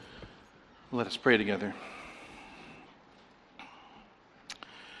Let us pray together.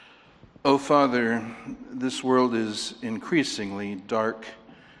 O Father, this world is increasingly dark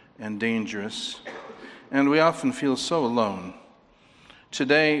and dangerous, and we often feel so alone.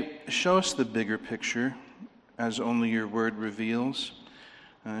 Today, show us the bigger picture, as only your word reveals.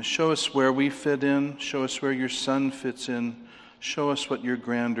 Show us where we fit in. Show us where your Son fits in. Show us what your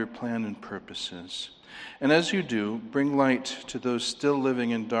grander plan and purpose is. And as you do, bring light to those still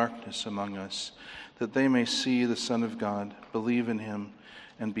living in darkness among us, that they may see the Son of God, believe in him,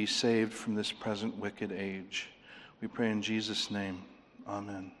 and be saved from this present wicked age. We pray in Jesus' name.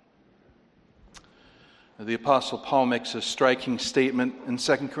 Amen. The Apostle Paul makes a striking statement in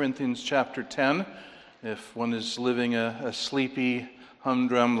 2 Corinthians chapter 10. If one is living a sleepy,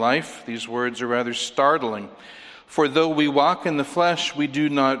 humdrum life, these words are rather startling. For though we walk in the flesh, we do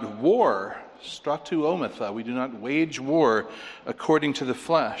not war. Stratuomata, we do not wage war according to the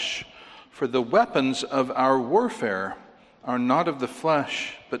flesh. For the weapons of our warfare are not of the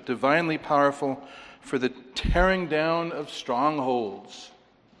flesh, but divinely powerful for the tearing down of strongholds.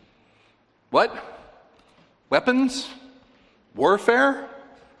 What? Weapons? Warfare?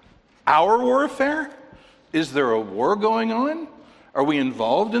 Our warfare? Is there a war going on? Are we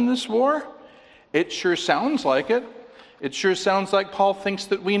involved in this war? It sure sounds like it. It sure sounds like Paul thinks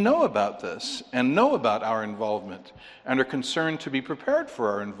that we know about this and know about our involvement and are concerned to be prepared for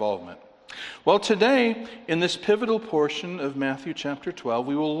our involvement. Well, today, in this pivotal portion of Matthew chapter 12,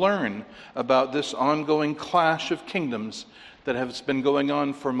 we will learn about this ongoing clash of kingdoms that has been going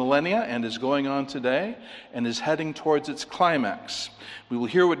on for millennia and is going on today and is heading towards its climax. We will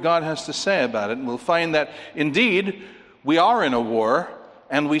hear what God has to say about it, and we'll find that, indeed, we are in a war,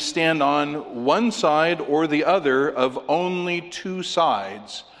 and we stand on one side or the other of only two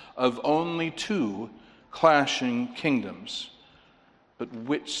sides, of only two clashing kingdoms. But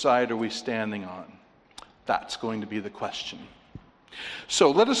which side are we standing on? That's going to be the question.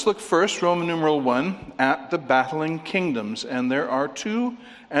 So let us look first, Roman numeral 1, at the battling kingdoms. And there are two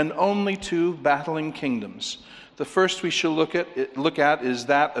and only two battling kingdoms. The first we shall look at is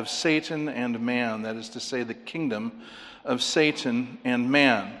that of Satan and man, that is to say, the kingdom of Satan and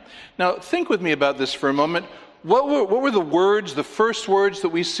man. Now, think with me about this for a moment. What were the words, the first words that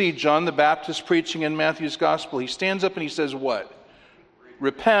we see John the Baptist preaching in Matthew's gospel? He stands up and he says what?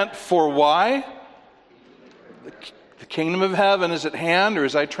 Repent, for why? The kingdom of heaven is at hand, or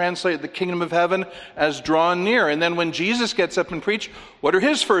as I translate, the kingdom of heaven as drawn near. And then when Jesus gets up and preaches, what are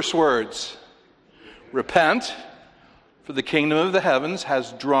his first words? Repent, for the kingdom of the heavens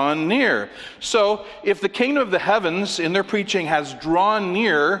has drawn near. So, if the kingdom of the heavens, in their preaching, has drawn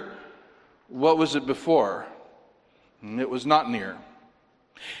near, what was it before? It was not near.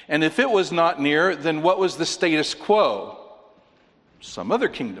 And if it was not near, then what was the status quo? Some other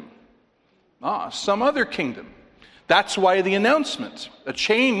kingdom. Some other kingdom. That's why the announcement. A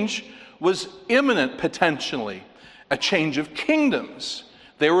change was imminent, potentially. A change of kingdoms.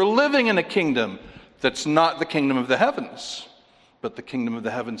 They were living in a kingdom that's not the kingdom of the heavens, but the kingdom of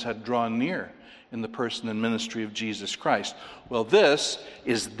the heavens had drawn near in the person and ministry of Jesus Christ. Well, this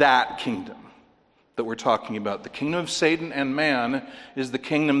is that kingdom that we're talking about. The kingdom of Satan and man is the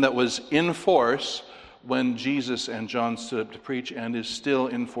kingdom that was in force when Jesus and John stood up to preach and is still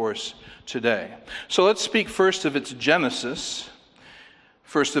in force today. So let's speak first of its genesis.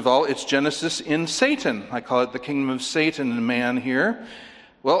 First of all, its genesis in Satan. I call it the kingdom of Satan and man here.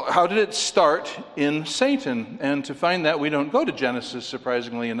 Well, how did it start in Satan? And to find that, we don't go to Genesis,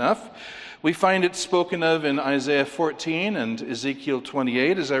 surprisingly enough. We find it spoken of in Isaiah 14 and Ezekiel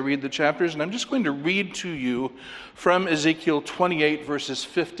 28 as I read the chapters. And I'm just going to read to you from Ezekiel 28, verses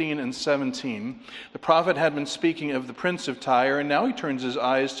 15 and 17. The prophet had been speaking of the prince of Tyre, and now he turns his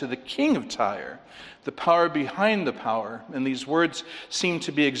eyes to the king of Tyre, the power behind the power. And these words seem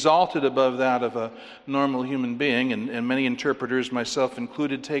to be exalted above that of a normal human being, and many interpreters, myself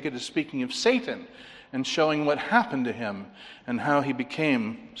included, take it as speaking of Satan and showing what happened to him and how he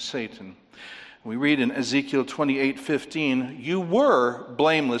became Satan. We read in Ezekiel 28:15, "You were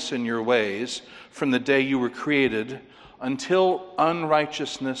blameless in your ways from the day you were created until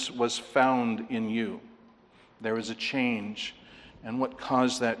unrighteousness was found in you." There was a change. And what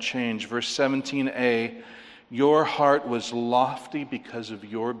caused that change? Verse 17a, "Your heart was lofty because of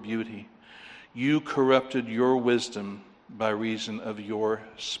your beauty. You corrupted your wisdom by reason of your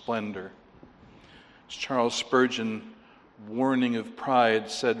splendor." As Charles Spurgeon, warning of pride,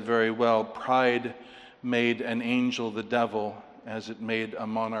 said very well, "Pride made an angel the devil as it made a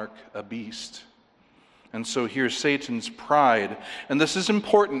monarch a beast." And so here's Satan's pride. And this is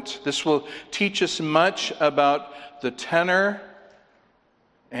important. This will teach us much about the tenor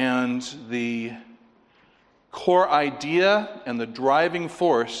and and the core idea and the driving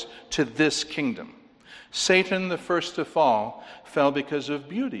force to this kingdom. Satan, the first to fall, fell because of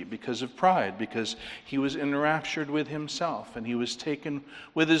beauty, because of pride, because he was enraptured with himself, and he was taken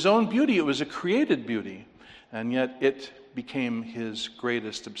with his own beauty. It was a created beauty, and yet it became his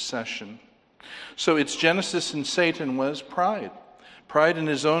greatest obsession. So its genesis in Satan was pride. Pride in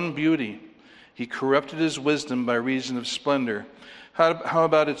his own beauty. He corrupted his wisdom by reason of splendor. How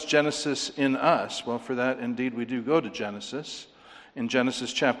about its genesis in us? Well, for that, indeed, we do go to Genesis. In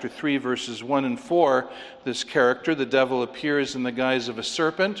Genesis chapter 3, verses 1 and 4, this character, the devil, appears in the guise of a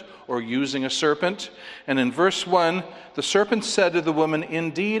serpent, or using a serpent. And in verse 1, the serpent said to the woman,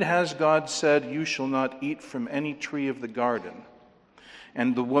 "Indeed has God said, you shall not eat from any tree of the garden."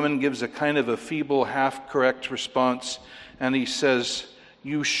 And the woman gives a kind of a feeble, half-correct response, and he says,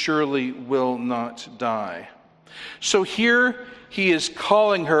 "You surely will not die." So here he is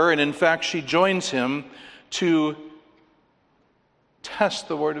calling her, and in fact she joins him, to test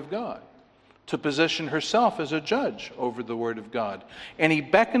the Word of God, to position herself as a judge over the Word of God. And he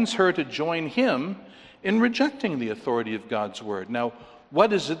beckons her to join him in rejecting the authority of God's Word. Now,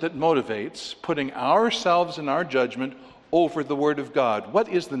 what is it that motivates putting ourselves and our judgment over the Word of God? What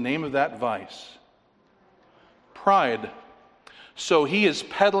is the name of that vice? Pride. So he is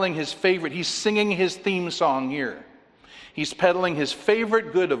peddling his favorite, he's singing his theme song here. He's peddling his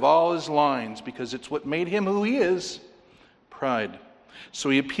favorite good of all his lines because it's what made him who he is, pride. So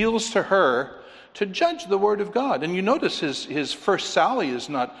he appeals to her to judge the Word of God. And you notice his first sally is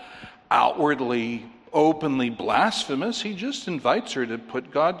not outwardly, openly blasphemous. He just invites her to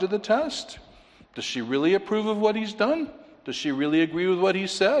put God to the test. Does she really approve of what he's done? Does she really agree with what he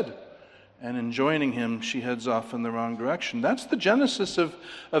said? And in joining him, she heads off in the wrong direction. That's the genesis of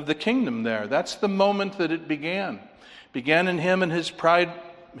the kingdom there. That's the moment that it began. Began in him and his pride,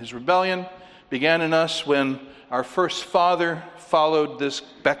 his rebellion. Began in us when our first father followed this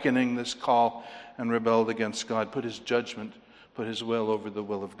beckoning, this call, and rebelled against God, put his judgment, put his will over the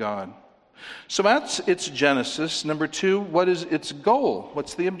will of God. So that's its genesis. Number two, what is its goal?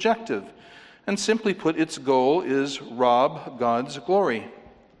 What's the objective? And simply put, its goal is rob God's glory.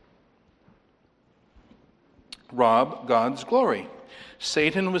 Rob God's glory.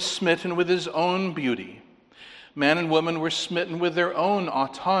 Satan was smitten with his own beauty. Man and woman were smitten with their own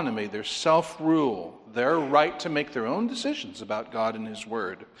autonomy, their self-rule, their right to make their own decisions about God and his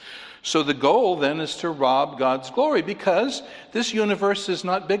word. So the goal then is to rob God's glory, because this universe is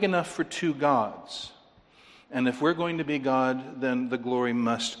not big enough for two gods. And if we're going to be God, then the glory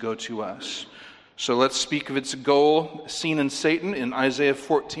must go to us. So let's speak of its goal seen in Satan in Isaiah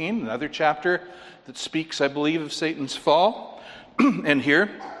 14, another chapter that speaks, I believe, of Satan's fall. And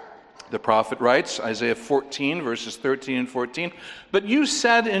here, the prophet writes, Isaiah 14, verses 13 and 14, "But you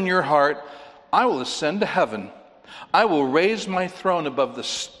said in your heart, I will ascend to heaven. I will raise my throne above the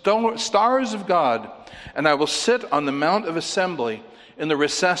stars of God, and I will sit on the mount of assembly in the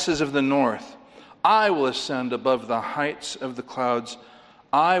recesses of the north. I will ascend above the heights of the clouds.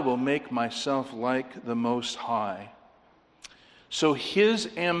 I will make myself like the Most High." So his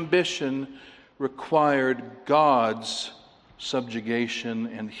ambition required God's subjugation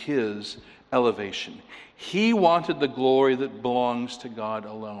and his elevation. He wanted the glory that belongs to God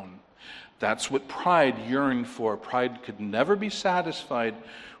alone. That's what pride yearned for. Pride could never be satisfied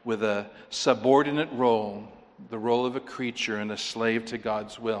with a subordinate role, the role of a creature and a slave to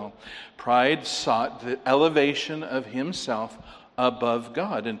God's will. Pride sought the elevation of himself above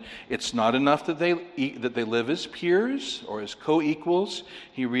God. And it's not enough that they live as peers or as co-equals.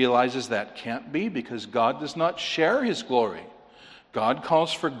 He realizes that can't be, because God does not share his glory. God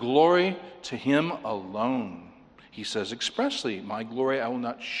calls for glory to him alone. He says expressly, "My glory I will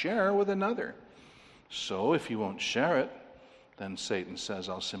not share with another." So if he won't share it, then Satan says,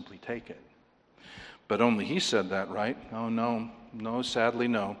 "I'll simply take it." But only he said that, right? Oh, no, sadly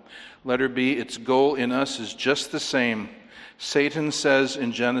no. Letter B, its goal in us is just the same. Satan says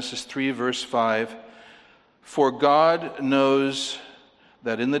in Genesis 3, verse 5, "For God knows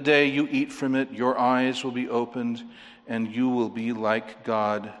that in the day you eat from it, your eyes will be opened, and you will be like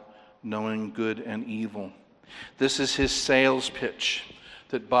God, knowing good and evil." This is his sales pitch,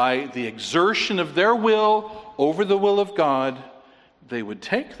 that by the exertion of their will over the will of God, they would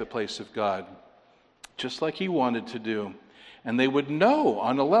take the place of God, just like he wanted to do. And they would know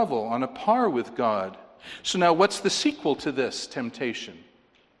on a level, on a par with God. So now what's the sequel to this temptation?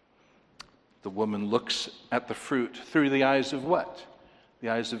 The woman looks at the fruit through the eyes of what? The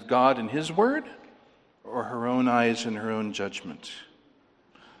eyes of God and his word? Or her own eyes and her own judgment?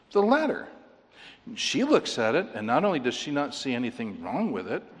 The latter. She looks at it, and not only does she not see anything wrong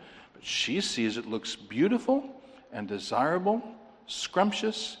with it, But she sees it looks beautiful and desirable,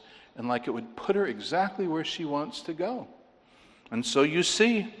 scrumptious, and like it would put her exactly where she wants to go. And so you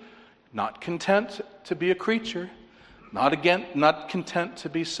see, not content to be a creature, not content to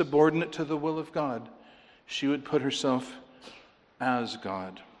be subordinate to the will of God, she would put herself as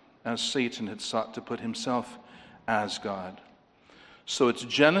God, as Satan had sought to put himself as God. So its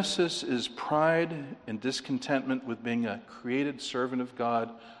genesis is pride and discontentment with being a created servant of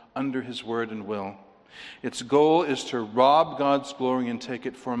God under his word and will. Its goal is to rob God's glory and take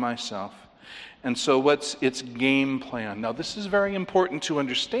it for myself. And so what's its game plan? Now this is very important to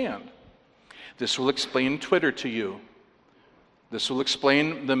understand. This will explain Twitter to you. This will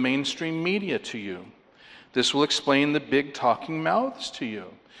explain the mainstream media to you. This will explain the big talking mouths to you.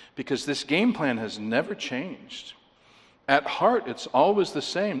 Because this game plan has never changed. At heart, it's always the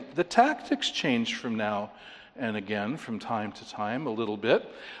same. The tactics change from now and again, from time to time, a little bit.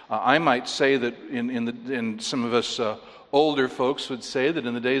 I might say that in some of us older folks would say that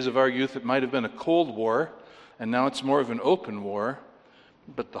in the days of our youth it might have been a Cold War, and now it's more of an open war.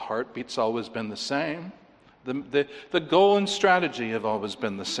 But the heartbeat's always been the same. The goal and strategy have always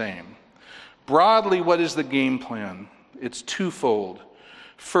been the same. Broadly, what is the game plan? It's twofold.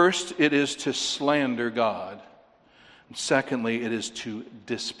 First, it is to slander God. And secondly, it is to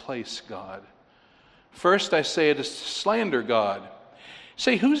displace God. First, I say it is to slander God.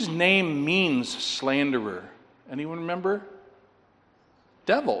 Say, whose name means slanderer? Anyone remember?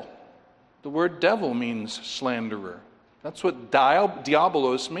 Devil. The word devil means slanderer. That's what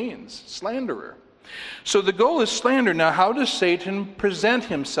diabolos means, slanderer. So the goal is slander. Now, how does Satan present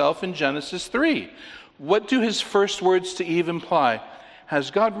himself in Genesis 3? What do his first words to Eve imply?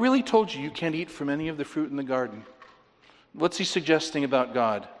 Has God really told you can't eat from any of the fruit in the garden? What's he suggesting about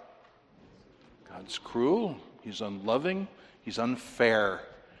God? God's cruel, he's unloving, he's unfair,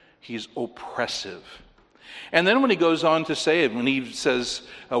 he's oppressive. And then when he goes on to say it, when he says,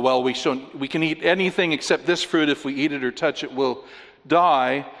 we can eat anything except this fruit, if we eat it or touch it, we'll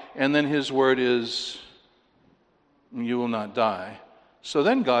die. And then his word is, you will not die. So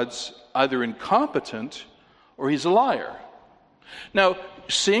then God's either incompetent or he's a liar. Now,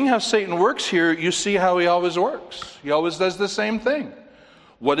 seeing how Satan works here, you see how he always works. He always does the same thing.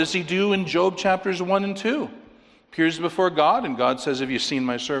 What does he do in Job chapters 1 and 2? Appears before God, and God says, have you seen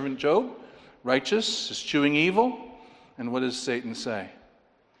my servant Job? Righteous, eschewing evil. And what does Satan say?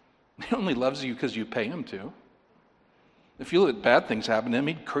 He only loves you because you pay him to. If you let bad things happen to him,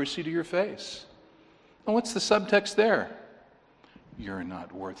 he'd curse you to your face. And what's the subtext there? You're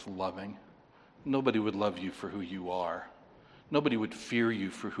not worth loving. Nobody would love you for who you are. Nobody would fear you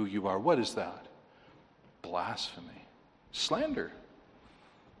for who you are. What is that? Blasphemy. Slander.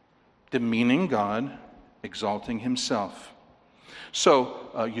 Demeaning God, exalting himself.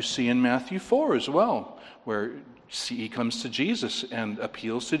 So you see in Matthew 4 as well, where he comes to Jesus and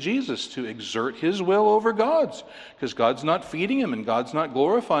appeals to Jesus to exert his will over God's, because God's not feeding him and God's not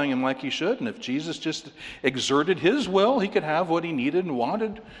glorifying him like he should. And if Jesus just exerted his will, he could have what he needed and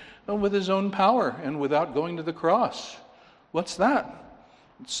wanted with his own power and without going to the cross. What's that?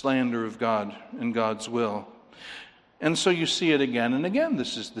 It's slander of God and God's will. And so you see it again and again.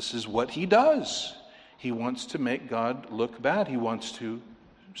 This is what he does. He wants to make God look bad. He wants to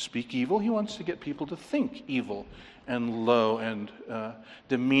speak evil. He wants to get people to think evil and low and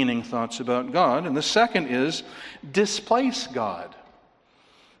demeaning thoughts about God. And the second is displace God.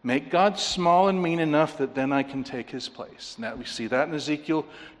 Make God small and mean enough that then I can take his place. Now we see that in Ezekiel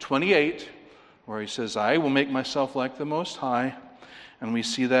 28, where he says, I will make myself like the Most High. And we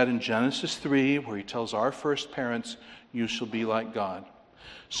see that in Genesis 3, where he tells our first parents, you shall be like God.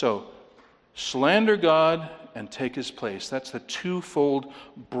 So, slander God and take his place. That's the twofold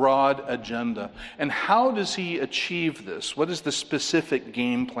broad agenda. And how does he achieve this? What is the specific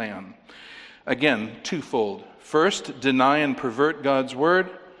game plan? Again, twofold. First, deny and pervert God's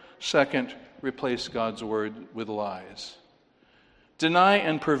word. Second, replace God's word with lies. Deny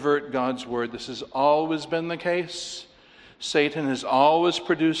and pervert God's word. This has always been the case. Satan has always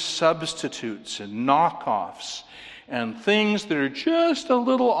produced substitutes and knockoffs and things that are just a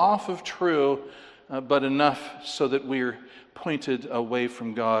little off of true, but enough so that we're pointed away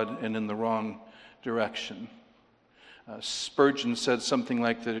from God and in the wrong direction. Spurgeon said something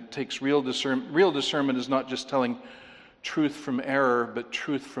like that it takes real discernment. Real discernment is not just telling truth from error, but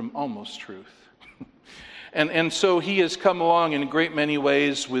truth from almost truth. And so he has come along in a great many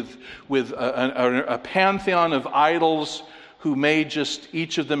ways with a pantheon of idols who may just,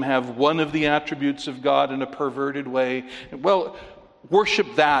 each of them have one of the attributes of God in a perverted way. Well,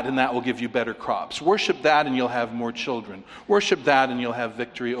 worship that and that will give you better crops. Worship that and you'll have more children. Worship that and you'll have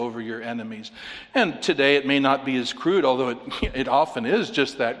victory over your enemies. And today it may not be as crude, although it often is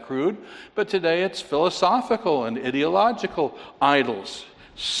just that crude, but today it's philosophical and ideological idols.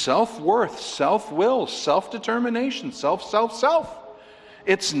 Self-worth, self-will, self-determination, self.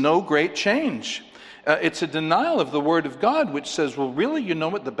 It's no great change. It's a denial of the Word of God, which says, well, really, you know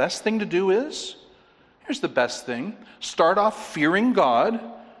what the best thing to do is? Here's the best thing. Start off fearing God,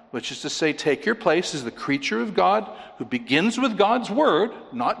 which is to say, take your place as the creature of God who begins with God's Word,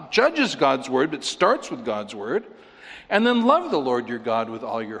 not judges God's Word, but starts with God's Word. And then love the Lord your God with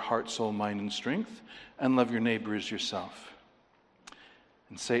all your heart, soul, mind, and strength, and love your neighbor as yourself.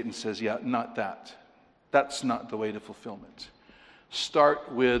 And Satan says, yeah, not that. That's not the way to fulfillment.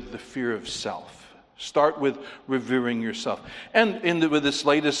 Start with the fear of self. Start with revering yourself. And with this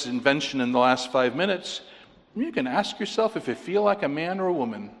latest invention in the last 5 minutes, you can ask yourself if you feel like a man or a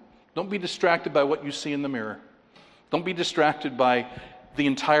woman. Don't be distracted by what you see in the mirror. Don't be distracted by the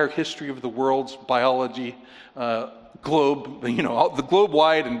entire history of the world's biology, globe, the globe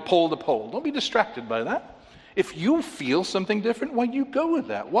wide and pole to pole. Don't be distracted by that. If you feel something different, why you go with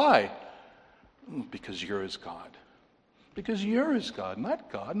that? Why? Because you're as God. Because you're as God,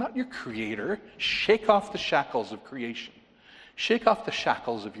 not your creator. Shake off the shackles of creation. Shake off the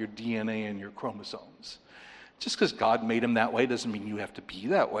shackles of your DNA and your chromosomes. Just because God made him that way doesn't mean you have to be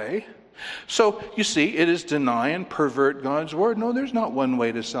that way. So, you see, it is deny and pervert God's word. No, there's not one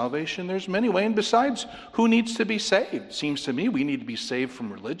way to salvation. There's many ways. And besides, who needs to be saved? Seems to me we need to be saved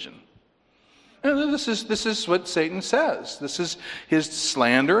from religion. And this is what Satan says. This is his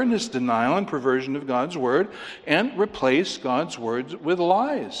slander and his denial and perversion of God's word, and replace God's words with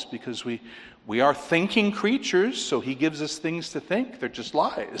lies, because we are thinking creatures, so he gives us things to think. They're just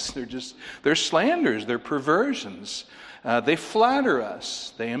lies. They're slanders. They're perversions. They flatter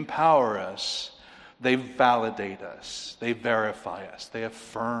us. They empower us. They validate us. They verify us. They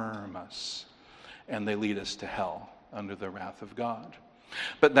affirm us. And they lead us to hell under the wrath of God.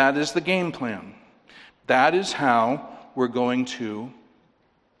 But that is the game plan. That is how we're going to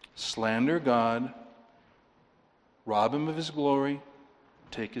slander God, rob him of his glory,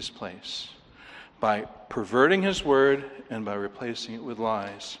 take his place, by perverting his word and by replacing it with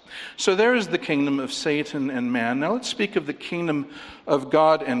lies. So there is the kingdom of Satan and man. Now let's speak of the kingdom of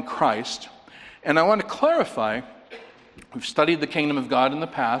God and Christ. And I want to clarify, we've studied the kingdom of God in the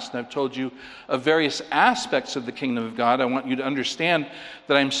past, and I've told you of various aspects of the kingdom of God. I want you to understand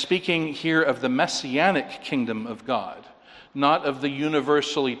that I'm speaking here of the messianic kingdom of God, not of the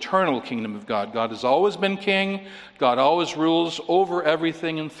universal, eternal kingdom of God. God has always been king. God always rules over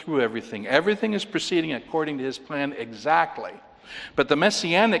everything and through everything. Everything is proceeding according to his plan exactly. But the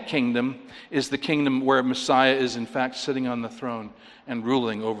messianic kingdom is the kingdom where Messiah is in fact sitting on the throne and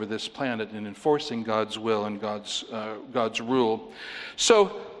ruling over this planet and enforcing God's will and God's rule.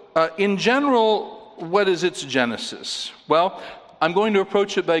 So, in general, what is its genesis? Well, I'm going to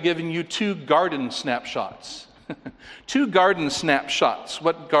approach it by giving you two garden snapshots. Two garden snapshots.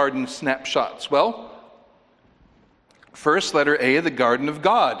 What garden snapshots? Well, first, letter A, the Garden of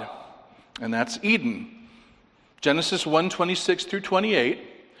God, and that's Eden. Genesis 1:26 through 28.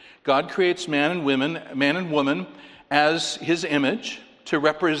 God creates man and woman as his image to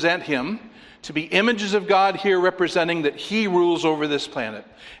represent him, to be images of God here representing that he rules over this planet.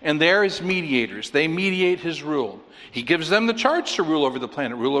 And they're his mediators. They mediate his rule. He gives them the charge to rule over the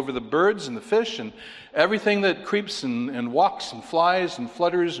planet, rule over the birds and the fish and everything that creeps and walks and flies and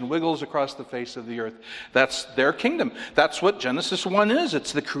flutters and wiggles across the face of the earth. That's their kingdom. That's what Genesis 1 is.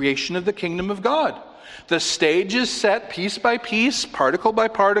 It's the creation of the kingdom of God. The stage is set piece by piece, particle by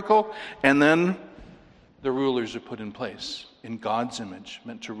particle, and then the rulers are put in place in God's image,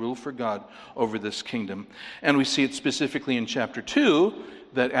 meant to rule for God over this kingdom. And we see it specifically in chapter 2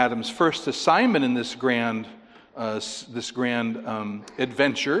 that Adam's first assignment in this grand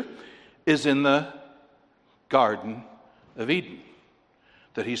adventure is in the Garden of Eden,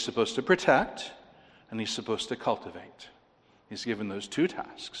 that he's supposed to protect and he's supposed to cultivate. He's given those two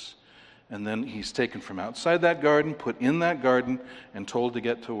tasks. And then he's taken from outside that garden, put in that garden, and told to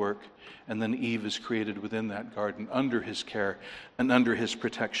get to work. And then Eve is created within that garden under his care and under his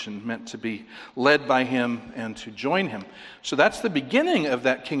protection, meant to be led by him and to join him. So that's the beginning of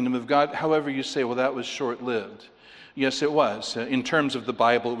that kingdom of God. However, you say, well, that was short-lived. Yes, it was. In terms of the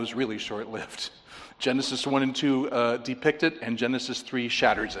Bible, it was really short-lived. Genesis 1 and 2 depict it, and Genesis 3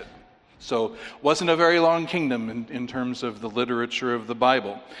 shatters it. So it wasn't a very long kingdom in terms of the literature of the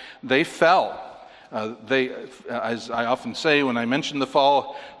Bible. They fell. As I often say when I mention the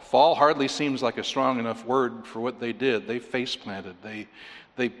fall hardly seems like a strong enough word for what they did. They face planted.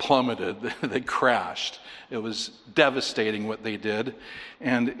 They plummeted. They crashed. It was devastating what they did,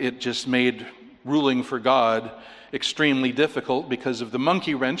 and it just made ruling for God extremely difficult because of the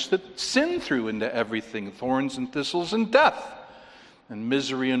monkey wrench that sin threw into everything: thorns and thistles and death, and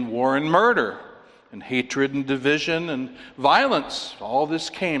misery and war and murder, and hatred and division and violence. All this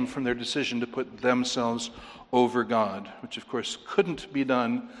came from their decision to put themselves over God, which of course couldn't be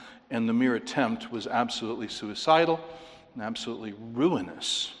done, and the mere attempt was absolutely suicidal and absolutely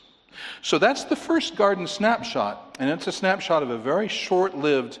ruinous. So that's the first garden snapshot, and it's a snapshot of a very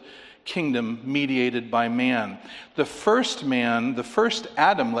short-lived kingdom mediated by man. The first man, the first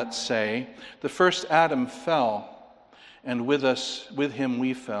Adam, let's say, the first Adam fell, and with him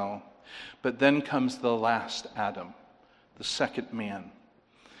we fell. But then comes the last Adam, the second man.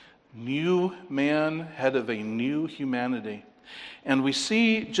 New man, head of a new humanity. And we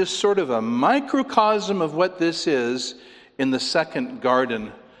see just sort of a microcosm of what this is in the second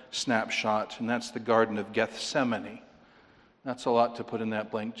garden snapshot, and that's the Garden of Gethsemane. That's a lot to put in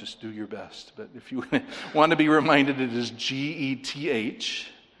that blank. Just do your best. But if you want to be reminded, it is Gethsemane.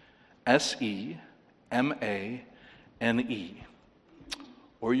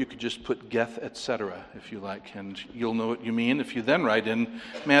 Or you could just put Geth, etc., if you like, and you'll know what you mean if you then write in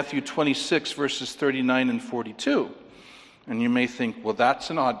Matthew 26, verses 39 and 42. And you may think, well,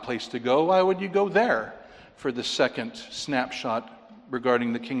 that's an odd place to go. Why would you go there for the second snapshot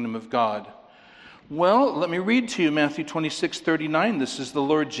regarding the kingdom of God? Well, let me read to you Matthew 26, 39. This is the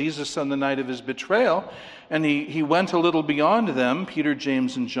Lord Jesus on the night of his betrayal. And he went a little beyond them, Peter,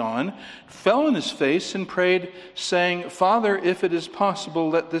 James, and John, fell on his face and prayed, saying, Father, if it is possible,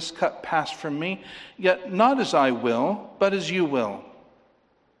 let this cup pass from me, yet not as I will, but as you will.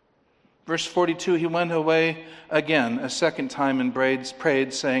 Verse 42, he went away again a second time and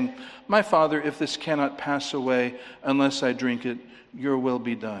prayed, saying, My Father, if this cannot pass away unless I drink it, your will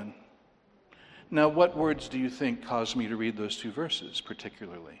be done. Now, what words do you think caused me to read those two verses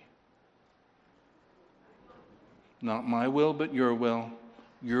particularly? Not my will, but your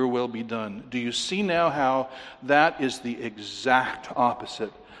will be done. Do you see now how that is the exact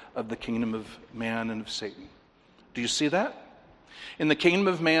opposite of the kingdom of man and of Satan? Do you see that? In the kingdom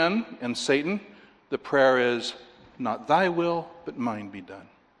of man and Satan, the prayer is, not thy will, but mine be done.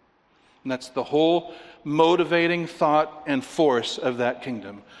 And that's the whole motivating thought and force of that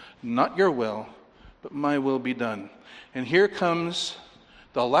kingdom. Not your will, but my will be done. And here comes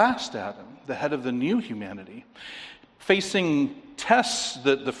the last Adam, the head of the new humanity, facing tests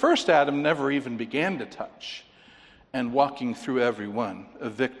that the first Adam never even began to touch, and walking through every one, a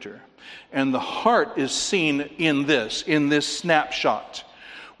victor. And the heart is seen in this snapshot,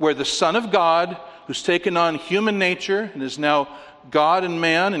 where the Son of God, who's taken on human nature and is now God and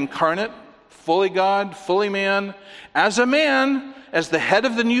man incarnate, fully God, fully man, as a man, as the head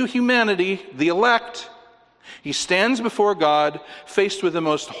of the new humanity, the elect, he stands before God, faced with the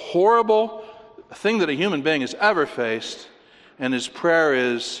most horrible thing that a human being has ever faced, and his prayer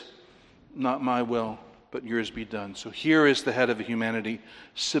is, not my will, but yours be done. So here is the head of humanity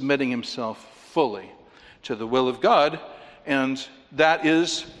submitting himself fully to the will of God, and that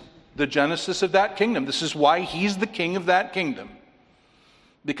is the genesis of that kingdom. This is why he's the king of that kingdom,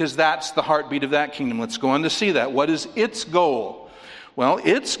 because that's the heartbeat of that kingdom. Let's go on to see that. What is its goal? Well,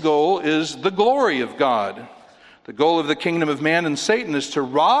 its goal is the glory of God. The goal of the kingdom of man and Satan is to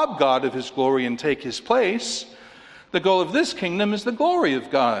rob God of his glory and take his place. The goal of this kingdom is the glory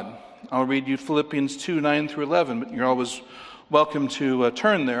of God. I'll read you Philippians 2, 9 through 11, but you're always welcome to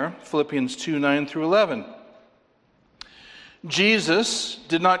turn there. Philippians 2, 9 through 11. Jesus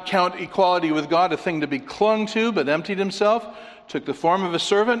did not count equality with God a thing to be clung to, but emptied himself, took the form of a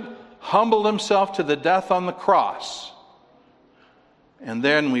servant, humbled himself to the death on the cross. And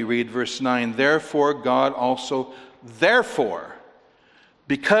then we read verse 9, therefore,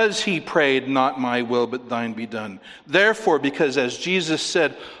 because he prayed, not my will, but thine be done. Therefore, because as Jesus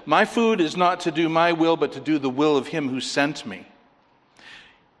said, my food is not to do my will, but to do the will of him who sent me.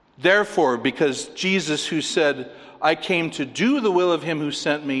 Therefore, because Jesus who said, I came to do the will of him who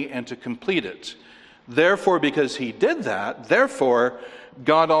sent me and to complete it. Therefore, because he did that, therefore,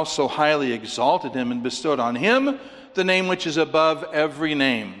 God also highly exalted him and bestowed on him the name which is above every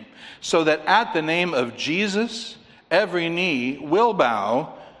name, so that at the name of Jesus, every knee will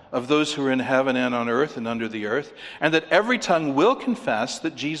bow of those who are in heaven and on earth and under the earth, and that every tongue will confess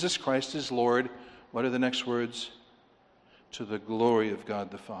that Jesus Christ is Lord. What are the next words? To the glory of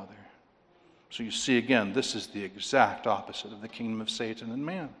God the Father. So you see again, this is the exact opposite of the kingdom of Satan and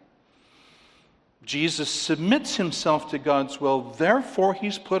man. Jesus submits himself to God's will, therefore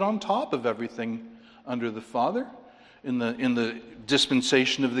he's put on top of everything under the Father in the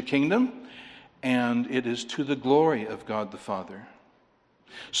dispensation of the kingdom, and it is to the glory of God the Father.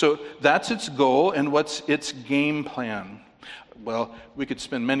 So that's its goal, and what's its game plan? Well, we could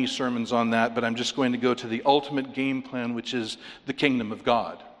spend many sermons on that, but I'm just going to go to the ultimate game plan, which is the kingdom of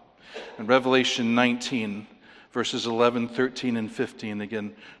God. In Revelation 19, verses 11, 13, and 15.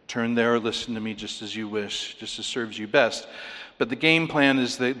 Again, turn there or listen to me just as you wish, just as serves you best. But the game plan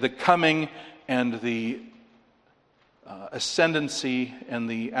is the coming and the ascendancy and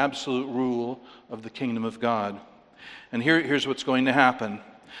the absolute rule of the kingdom of God. And here's what's going to happen.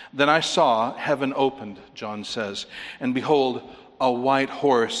 Then I saw heaven opened, John says, and behold, a white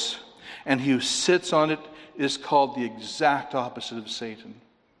horse, and he who sits on it is called the exact opposite of Satan,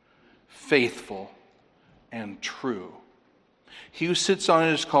 faithful and true. He who sits on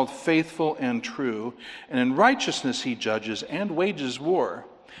it is called faithful and true, and in righteousness he judges and wages war.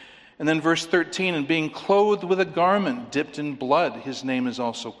 And then verse 13, and being clothed with a garment dipped in blood, his name is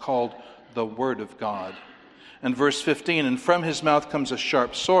also called the Word of God. And verse 15, and from his mouth comes a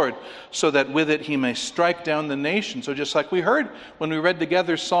sharp sword, so that with it he may strike down the nations. So just like we heard when we read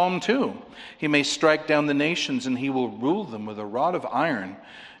together Psalm 2, he may strike down the nations, and he will rule them with a rod of iron.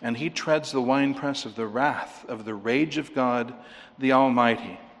 And he treads the winepress of the wrath of the rage of God the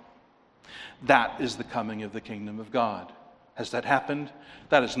Almighty. That is the coming of the kingdom of God. Has that happened?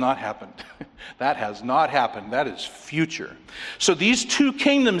 That has not happened. That has not happened. That is future. So these two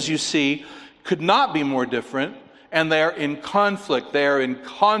kingdoms, you see, could not be more different, and they are in conflict. They are in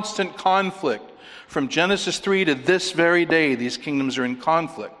constant conflict. From Genesis 3 to this very day, these kingdoms are in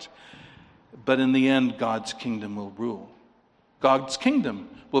conflict. But in the end, God's kingdom will rule. God's kingdom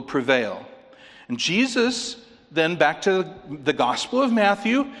will prevail. And Jesus, then back to the Gospel of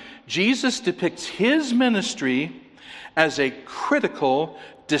Matthew, Jesus depicts his ministry as a critical,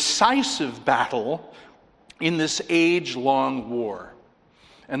 decisive battle in this age-long war.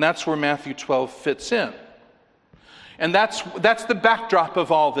 And that's where Matthew 12 fits in. And that's the backdrop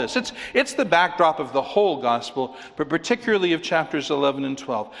of all this. It's the backdrop of the whole gospel, but particularly of chapters 11 and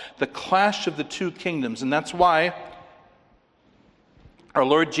 12. The clash of the two kingdoms. And that's why our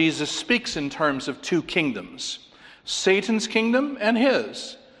Lord Jesus speaks in terms of two kingdoms. Satan's kingdom and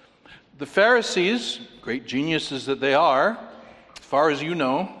his. The Pharisees, great geniuses that they are, as far as you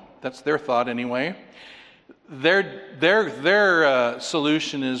know, that's their thought anyway, Their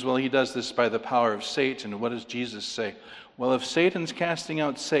solution is, well, he does this by the power of Satan. And what does Jesus say? Well, if Satan's casting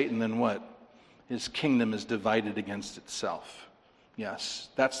out Satan, then what? His kingdom is divided against itself. Yes,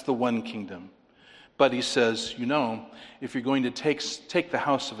 that's the one kingdom. But he says, if you're going to take the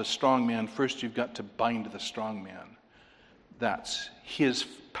house of a strong man, first you've got to bind the strong man. That's his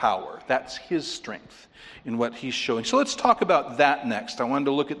power. That's his strength in what he's showing. So let's talk about that next. I wanted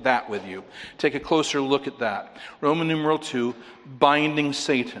to look at that with you. Take a closer look at that. Roman numeral 2, binding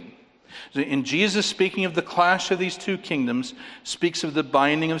Satan. In Jesus speaking of the clash of these two kingdoms, speaks of the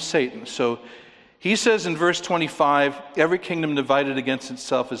binding of Satan. So he says in verse 25, every kingdom divided against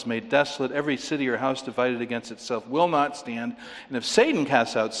itself is made desolate. Every city or house divided against itself will not stand. And if Satan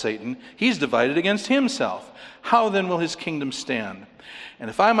casts out Satan, he's divided against himself. How then will his kingdom stand? And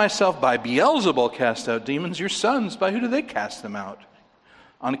if I myself by Beelzebul cast out demons, your sons, by who do they cast them out?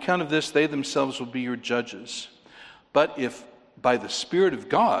 On account of this, they themselves will be your judges. But if by the Spirit of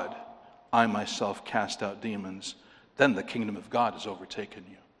God I myself cast out demons, then the kingdom of God has overtaken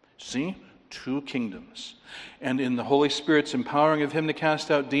you. See? Two kingdoms. And in the Holy Spirit's empowering of him to cast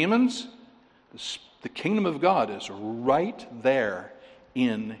out demons, the kingdom of God is right there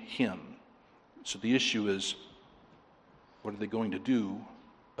in him. So the issue is, what are they going to do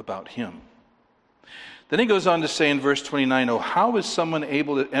about him? Then he goes on to say in verse 29, oh, how is someone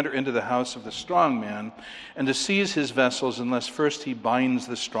able to enter into the house of the strong man and to seize his vessels unless first he binds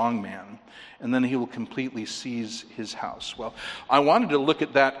the strong man, and then he will completely seize his house? Well, I wanted to look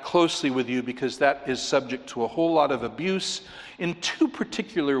at that closely with you because that is subject to a whole lot of abuse in two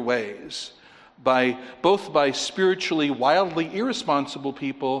particular ways. Both by spiritually wildly irresponsible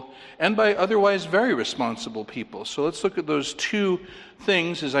people and by otherwise very responsible people. So let's look at those two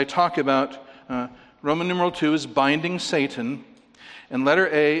things as I talk about Roman numeral 2 is binding Satan, and letter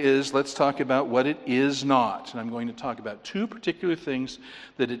A is let's talk about what it is not. And I'm going to talk about two particular things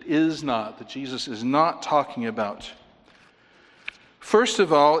that it is not, that Jesus is not talking about. First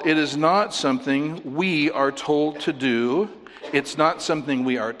of all, it is not something we are told to do. It's not something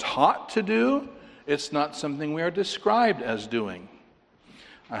we are taught to do. It's not something we are described as doing.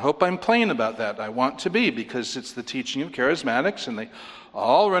 I hope I'm plain about that. I want to be, because it's the teaching of charismatics, and they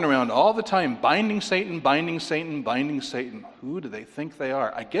all run around all the time binding Satan, binding Satan, binding Satan. Who do they think they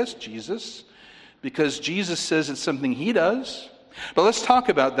are? I guess Jesus, because Jesus says it's something he does. But let's talk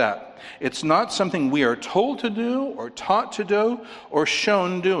about that. It's not something we are told to do or taught to do or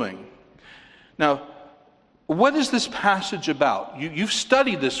shown doing. Now, what is this passage about? You've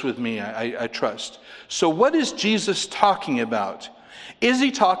studied this with me, I trust. So what is Jesus talking about? Is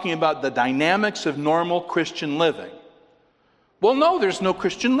he talking about the dynamics of normal Christian living? Well, no, there's no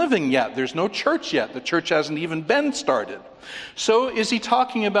Christian living yet. There's no church yet. The church hasn't even been started. So is he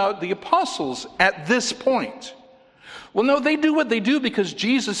talking about the apostles at this point? Well, no, they do what they do because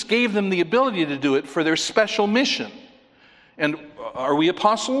Jesus gave them the ability to do it for their special mission. And are we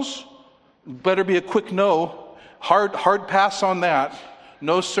apostles? Better be a quick no. Hard pass on that.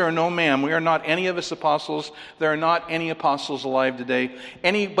 No, sir, no, ma'am. We are not any of us apostles. There are not any apostles alive today.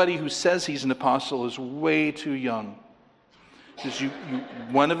 Anybody who says he's an apostle is way too young. Because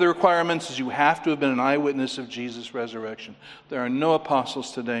one of the requirements is you have to have been an eyewitness of Jesus' resurrection. There are no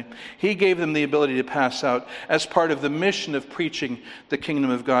apostles today. He gave them the ability to pass out as part of the mission of preaching the kingdom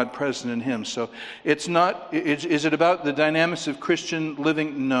of God present in him. So it's not, is it about the dynamics of Christian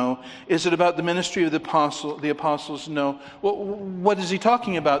living? No. Is it about the ministry of the apostles? No. Well, what is he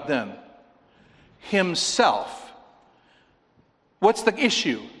talking about then? Himself. What's the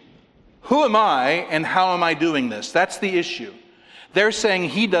issue? Who am I and how am I doing this? That's the issue. They're saying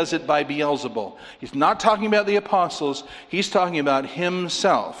he does it by Beelzebul. He's not talking about the apostles. He's talking about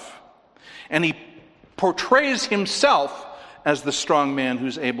himself. And he portrays himself as the strong man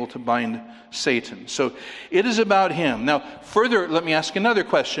who's able to bind Satan. So it is about him. Now, further, let me ask another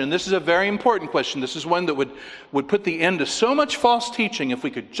question. This is a very important question. This is one that would put the end to so much false teaching if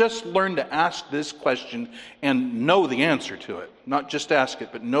we could just learn to ask this question and know the answer to it. Not just ask it,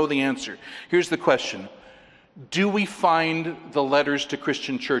 but know the answer. Here's the question. Do we find the letters to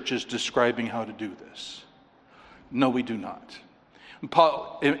Christian churches describing how to do this? No, we do not.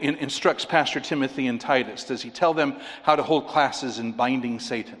 Paul instructs Pastor Timothy and Titus. Does he tell them how to hold classes in binding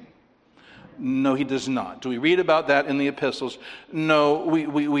Satan? No, he does not. Do we read about that in the epistles? No,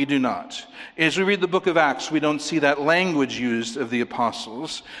 we do not. As we read the book of Acts, we don't see that language used of the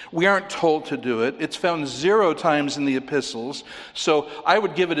apostles. We aren't told to do it. It's found 0 times in the epistles. So I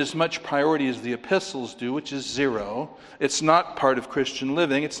would give it as much priority as the epistles do, which is 0. It's not part of Christian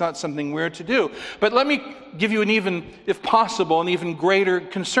living. It's not something we're to do. But let me give you an even, if possible, an even greater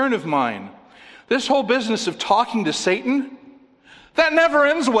concern of mine. This whole business of talking to Satan, that never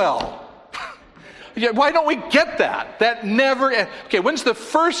ends well. Yeah, why don't we get that? That never... Okay, when's the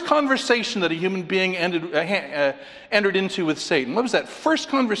first conversation that a human being entered into with Satan? What was that first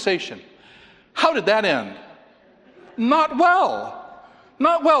conversation? How did that end? Not well.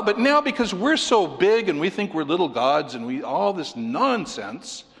 Not well, but now because we're so big and we think we're little gods and all this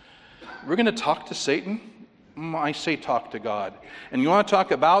nonsense, we're going to talk to Satan? I say talk to God. And you want to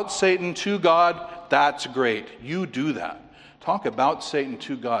talk about Satan to God? That's great. You do that. Talk about Satan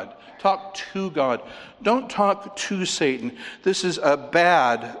to God. Talk to God. Don't talk to Satan. This is a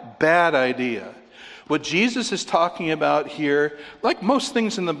bad, bad idea. What Jesus is talking about here, like most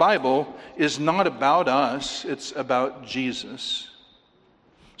things in the Bible, is not about us. It's about Jesus.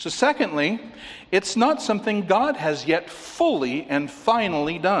 So secondly, it's not something God has yet fully and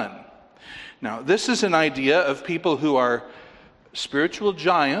finally done. Now, this is an idea of people who are spiritual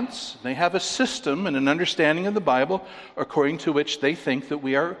giants. They have a system and an understanding of the Bible according to which they think that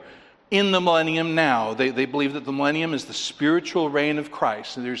we are in the millennium now. They believe that the millennium is the spiritual reign of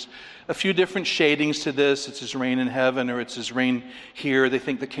Christ. And there's a few different shadings to this. It's his reign in heaven or it's his reign here. They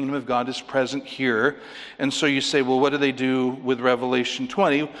think the kingdom of God is present here. And so you say, well, what do they do with Revelation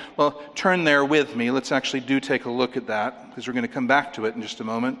 20? Well, turn there with me. Let's actually take a look at that because we're going to come back to it in just a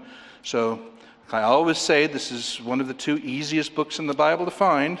moment. So I always say this is one of the 2 easiest books in the Bible to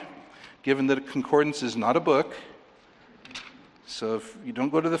find, given that a concordance is not a book. So if you don't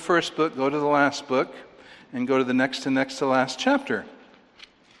go to the first book, go to the last book, and go to the next to last chapter.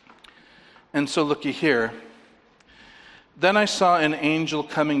 And so looky here. Then I saw an angel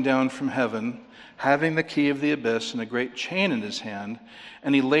coming down from heaven, having the key of the abyss and a great chain in his hand,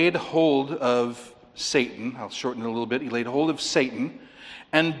 and he laid hold of Satan. I'll shorten it a little bit. He laid hold of Satan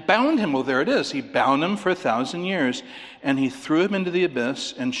and bound him. Well, there it is. He bound him for 1,000 years, and he threw him into the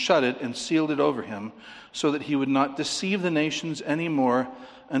abyss and shut it and sealed it over him, so that he would not deceive the nations anymore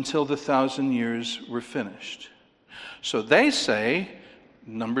until the 1,000 years were finished. So they say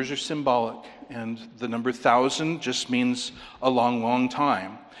numbers are symbolic, and the number 1,000 just means a long, long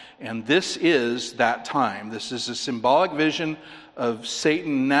time. And this is that time. This is a symbolic vision of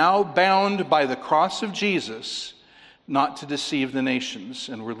Satan now bound by the cross of Jesus not to deceive the nations,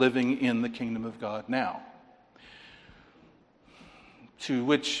 and we're living in the kingdom of God now. To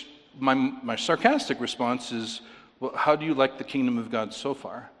which my sarcastic response is, well, how do you like the kingdom of God so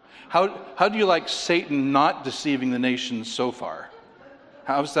far? How do you like Satan not deceiving the nations so far?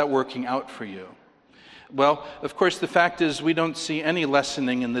 How's that working out for you? Well, of course, the fact is we don't see any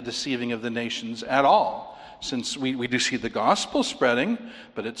lessening in the deceiving of the nations at all, since we do see the gospel spreading,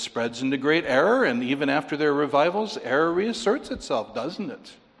 but it spreads into great error, and even after their revivals, error reasserts itself, doesn't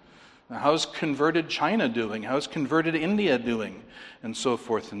it? How's converted China doing? How's converted India doing? And so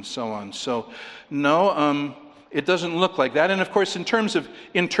forth and so on. So, no, it doesn't look like that. And of course, in terms of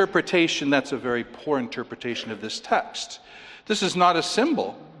interpretation, that's a very poor interpretation of this text. This is not a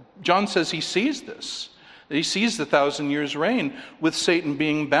symbol. John says he sees this. He sees the 1,000 years reign with Satan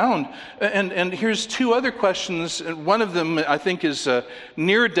being bound. And here's two other questions. One of them, I think, is a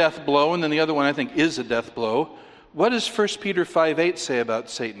near-death blow, and then the other one, I think, is a death blow. What does 1 Peter 5:8 say about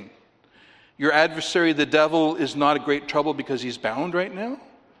Satan? Your adversary, the devil, is not a great trouble because he's bound right now?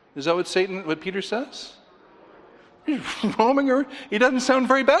 Is that what Peter says? He's roaming around. He doesn't sound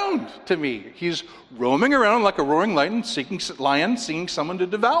very bound to me. He's roaming around like a roaring lion, seeking someone to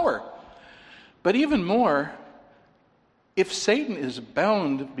devour. But even more, if Satan is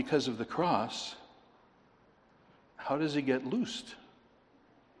bound because of the cross, how does he get loosed?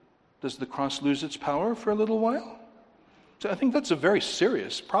 Does the cross lose its power for a little while? So I think that's a very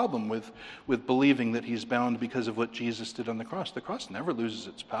serious problem with believing that he's bound because of what Jesus did on the cross. The cross never loses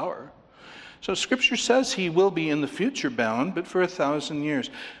its power. So Scripture says he will be in the future bound, but for 1,000 years.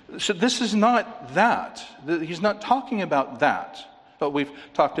 So this is not that. He's not talking about that. But we've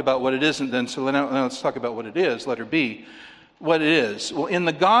talked about what it isn't then, so now let's talk about what it is, letter B. What it is. Well, in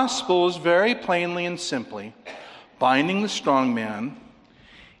the Gospels, very plainly and simply, binding the strong man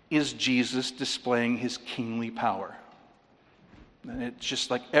is Jesus displaying his kingly power. And it's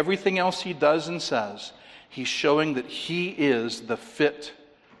just like everything else he does and says, he's showing that he is the fit,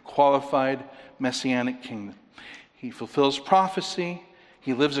 qualified messianic king. He fulfills prophecy,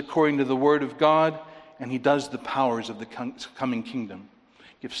 he lives according to the word of God, and he does the powers of the coming kingdom.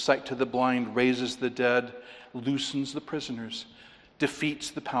 Gives sight to the blind, raises the dead, loosens the prisoners,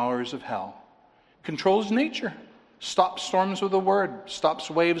 defeats the powers of hell, controls nature, stops storms with a word, stops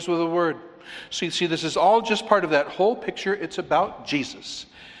waves with a word. So you see, this is all just part of that whole picture. It's about Jesus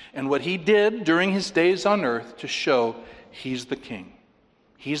and what he did during his days on earth to show he's the king.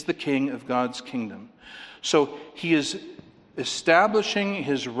 He's the king of God's kingdom. So he is establishing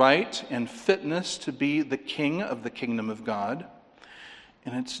his right and fitness to be the king of the kingdom of God.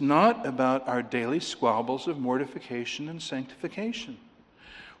 And it's not about our daily squabbles of mortification and sanctification.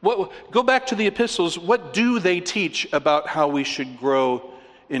 Go back to the epistles. What do they teach about how we should grow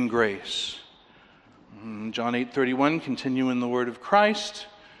in grace? John 8:31, continue in the word of Christ.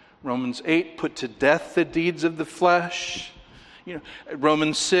 Romans 8, put to death the deeds of the flesh.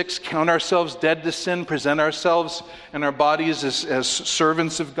 Romans 6, count ourselves dead to sin, present ourselves and our bodies as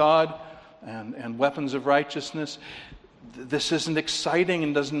servants of God and weapons of righteousness. This isn't exciting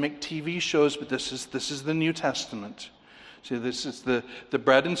and doesn't make TV shows, but this is the New Testament. See, this is the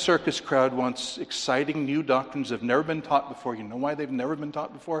bread and circus crowd wants exciting new doctrines that have never been taught before. You know why they've never been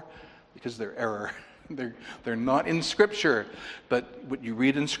taught before? Because they're error. They're not in Scripture. But what you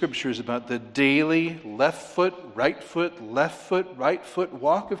read in Scripture is about the daily left foot, right foot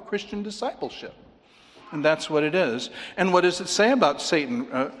walk of Christian discipleship. And that's what it is. And what does it say about Satan?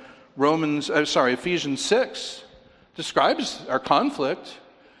 Ephesians 6 describes our conflict.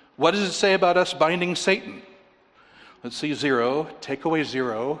 What does it say about us binding Satan? Let's see, 0, take away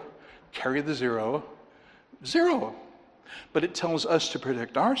 0, carry the 0, 0. But it tells us to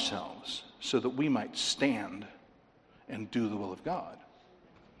protect ourselves so that we might stand and do the will of God.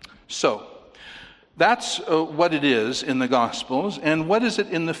 So, that's what it is in the Gospels. And what is it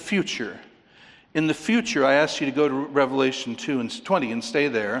in the future? In the future, I ask you to go to Revelation 2 and 20 and stay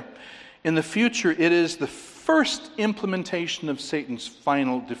there. In the future, it is the first implementation of Satan's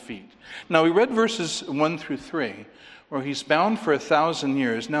final defeat. Now, we read verses 1 through 3, where he's bound for 1,000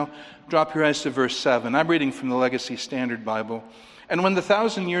 years. Now, drop your eyes to verse 7. I'm reading from the Legacy Standard Bible. And when the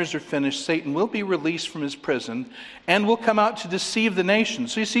 1,000 years are finished, Satan will be released from his prison and will come out to deceive the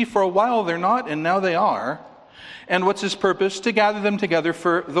nations. So you see, for a while they're not, and now they are. And what's his purpose? To gather them together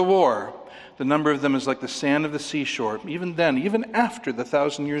for the war. The number of them is like the sand of the seashore. Even then, even after the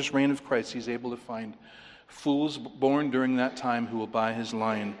 1,000 years reign of Christ, he's able to find fools born during that time who will buy his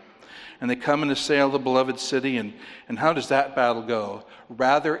line. And they come and assail the beloved city. And how does that battle go?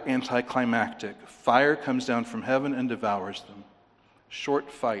 Rather anticlimactic. Fire comes down from heaven and devours them.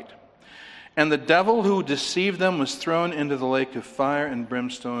 Short fight. And the devil who deceived them was thrown into the lake of fire and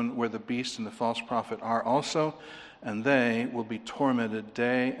brimstone, where the beast and the false prophet are also, and they will be tormented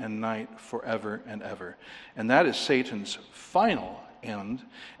day and night forever and ever. And that is Satan's final end,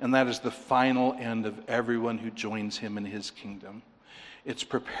 and that is the final end of everyone who joins him in his kingdom. It's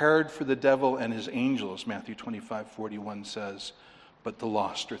prepared for the devil and his angels, Matthew 25:41 says, but the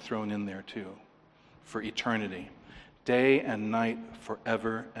lost are thrown in there too, for eternity, day and night,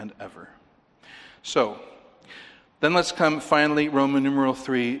 forever and ever. So, then let's come finally, Roman numeral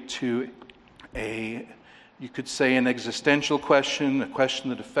 3, to you could say an existential question, a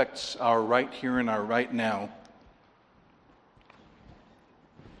question that affects our right here and our right now.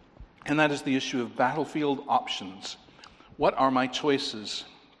 And that is the issue of battlefield options. What are my choices?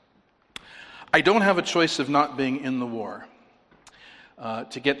 I don't have a choice of not being in the war.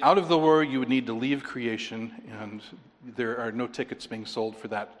 To get out of the war, you would need to leave creation, and there are no tickets being sold for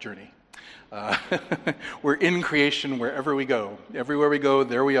that journey. We're in creation wherever we go. Everywhere we go,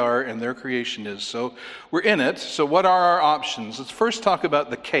 there we are, and there creation is. So we're in it. So what are our options? Let's first talk about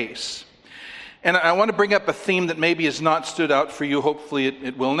the case. And I want to bring up a theme that maybe has not stood out for you. Hopefully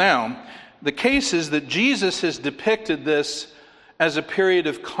it will now. The case is that Jesus has depicted this as a period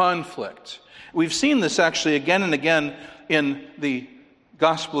of conflict. We've seen this actually again and again in the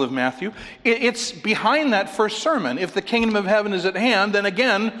Gospel of Matthew. It's behind that first sermon. If the kingdom of heaven is at hand, then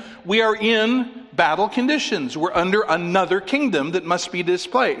again, we are in battle conditions. We're under another kingdom that must be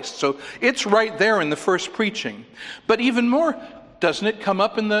displaced. So it's right there in the first preaching. But even more, doesn't it come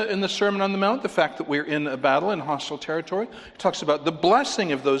up in the Sermon on the Mount, the fact that we're in a battle in hostile territory? It talks about the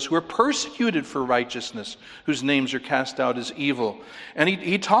blessing of those who are persecuted for righteousness, whose names are cast out as evil. And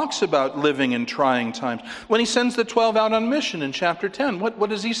he talks about living in trying times. When he sends the 12 out on mission in chapter 10, what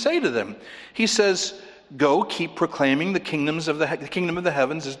does he say to them? He says, go, keep proclaiming the kingdom of the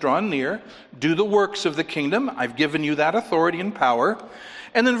heavens is drawn near. Do the works of the kingdom. I've given you that authority and power.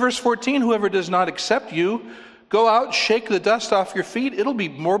 And then verse 14, whoever does not accept you, go out, shake the dust off your feet. It'll be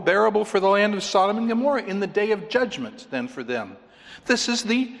more bearable for the land of Sodom and Gomorrah in the day of judgment than for them. This is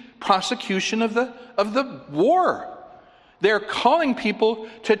the prosecution of the war. They're calling people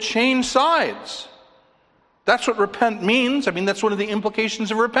to change sides. That's what repent means. I mean, that's one of the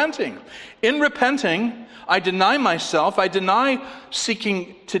implications of repenting. In repenting, I deny myself. I deny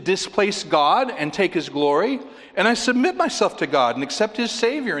seeking to displace God and take His glory. And I submit myself to God and accept His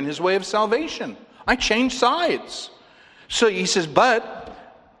Savior and His way of salvation. I change sides. So he says, but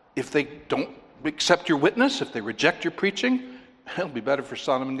if they don't accept your witness, if they reject your preaching, it'll be better for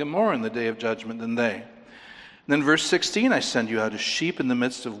Sodom and Gomorrah in the day of judgment than they. And then verse 16, I send you out as sheep in the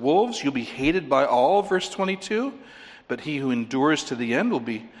midst of wolves. You'll be hated by all, verse 22. But he who endures to the end will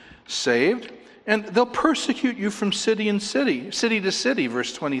be saved. And they'll persecute you from city to city,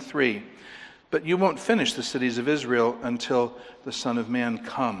 verse 23. But you won't finish the cities of Israel until the Son of Man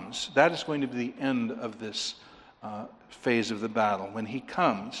comes. That is going to be the end of this phase of the battle. When He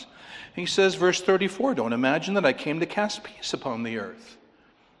comes, He says, verse 34, don't imagine that I came to cast peace upon the earth.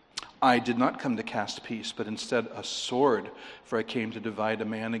 I did not come to cast peace, but instead a sword. For I came to divide a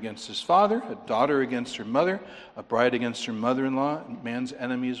man against his father, a daughter against her mother, a bride against her mother-in-law. Man's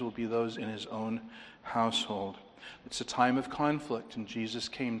enemies will be those in his own household. It's a time of conflict, and Jesus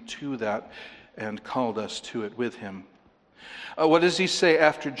came to that and called us to it with Him. What does He say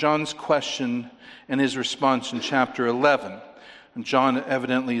after John's question and his response in chapter 11? And John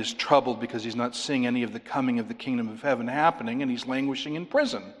evidently is troubled because he's not seeing any of the coming of the kingdom of heaven happening, and he's languishing in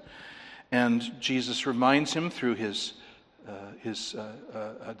prison. And Jesus reminds him through his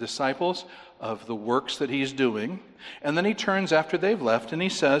disciples of the works that He's doing. And then He turns after they've left and He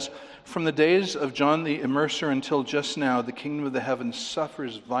says, from the days of John the Immerser until just now, the kingdom of the heavens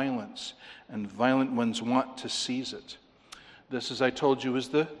suffers violence, and violent ones want to seize it. This, as I told you, is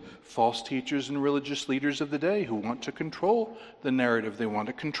the false teachers and religious leaders of the day who want to control the narrative. They want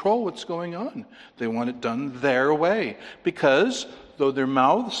to control what's going on. They want it done their way. Because, though their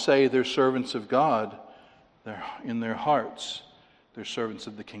mouths say they're servants of God, in their hearts, they're servants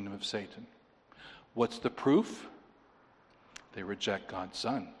of the kingdom of Satan. What's the proof? They reject God's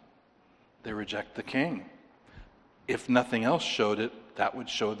Son. They reject the King. If nothing else showed it, that would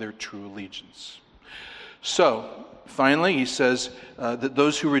show their true allegiance. So, finally, he says that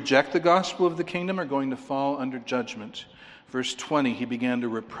those who reject the gospel of the kingdom are going to fall under judgment. Verse 20, he began to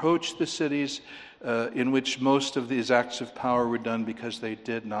reproach the cities in which most of these acts of power were done because they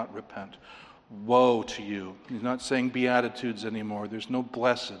did not repent. Woe to you. He's not saying beatitudes anymore. There's no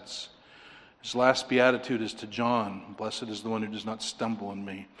blesseds. His last beatitude is to John. Blessed is the one who does not stumble in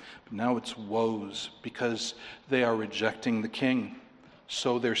me. But now it's woes because they are rejecting the King.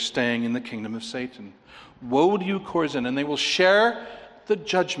 So they're staying in the kingdom of Satan. Woe to you, Chorazin, and they will share the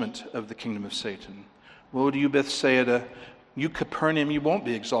judgment of the kingdom of Satan. Woe to you, Bethsaida. You, Capernaum, you won't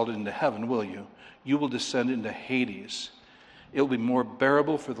be exalted into heaven, will you? You will descend into Hades. It will be more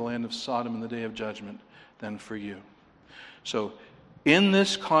bearable for the land of Sodom in the day of judgment than for you. So, in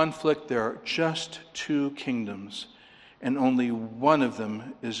this conflict, there are just two kingdoms, and only one of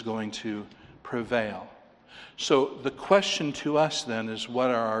them is going to prevail. So, the question to us then is, what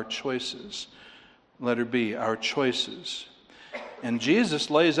are our choices? Letter B, our choices. And Jesus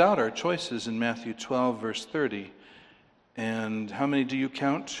lays out our choices in Matthew 12, verse 30. And how many do you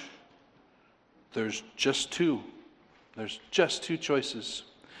count? There's just two. There's just two choices.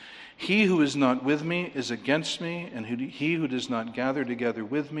 He who is not with me is against me, and he who does not gather together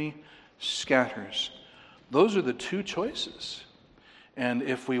with me scatters. Those are the two choices. And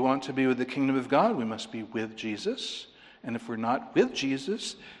if we want to be with the kingdom of God, we must be with Jesus. And if we're not with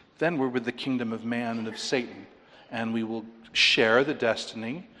Jesus, then we're with the kingdom of man and of Satan. And we will share the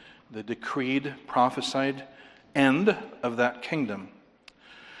destiny, the decreed, prophesied end of that kingdom.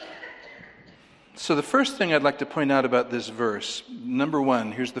 So the first thing I'd like to point out about this verse, number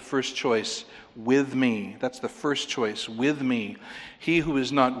one, here's the first choice, with me. That's the first choice, with me. He who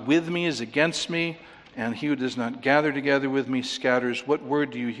is not with me is against me, and he who does not gather together with me scatters. What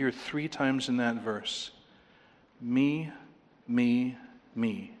word do you hear 3 times in that verse? Me, me,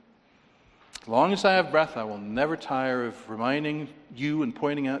 me. As long as I have breath, I will never tire of reminding you and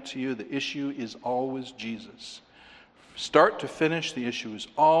pointing out to you the issue is always Jesus. Start to finish, the issue is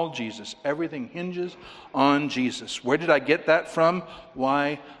all Jesus. Everything hinges on Jesus. Where did I get that from?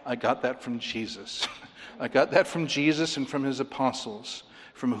 Why? I got that from Jesus. I got that from Jesus and from his apostles.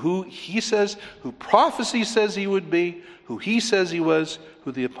 From who he says, who prophecy says he would be, who he says he was,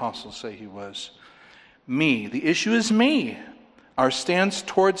 who the apostles say he was. Me. The issue is me. Our stance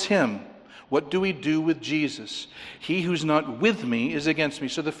towards him. What do we do with Jesus? He who's not with me is against me.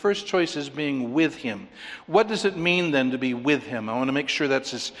 So the first choice is being with him. What does it mean then to be with him? I want to make sure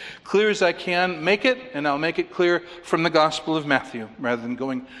that's as clear as I can make it, and I'll make it clear from the Gospel of Matthew, rather than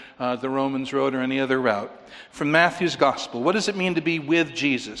going the Romans road or any other route. From Matthew's Gospel, what does it mean to be with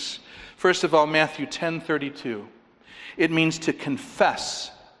Jesus? First of all, Matthew 10:32. It means to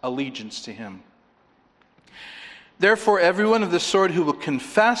confess allegiance to him. Therefore, everyone of the sort who will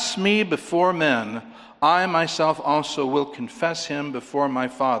confess me before men, I myself also will confess him before my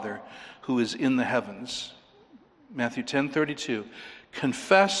Father who is in the heavens. Matthew 10:32.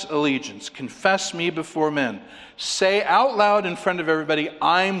 Confess allegiance. Confess me before men. Say out loud in front of everybody,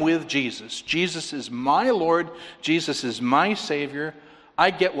 I'm with Jesus. Jesus is my Lord. Jesus is my Savior.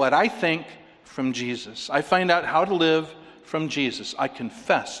 I get what I think from Jesus. I find out how to live from Jesus. I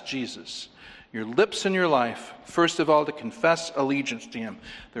confess Jesus. Your lips and your life, first of all, to confess allegiance to him.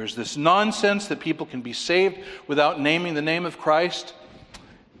 There's this nonsense that people can be saved without naming the name of Christ.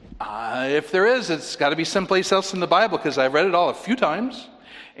 If there is, it's got to be someplace else in the Bible, because I've read it all a few times,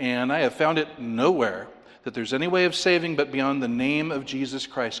 and I have found it nowhere that there's any way of saving but beyond the name of Jesus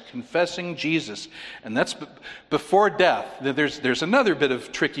Christ, confessing Jesus. And that's before death. There's another bit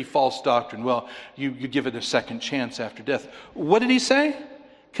of tricky false doctrine. Well, you give it a second chance after death. What did he say?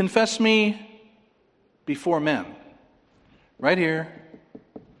 Confess me before men. Right here,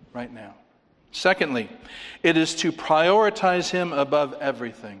 right now. Secondly, it is to prioritize him above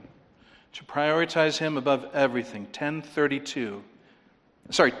everything. To prioritize him above everything.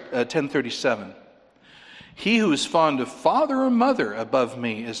 10:37. He who is fond of father or mother above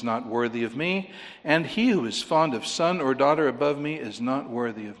me is not worthy of me, and he who is fond of son or daughter above me is not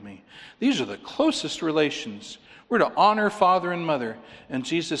worthy of me. These are the closest relations. We're to honor father and mother, and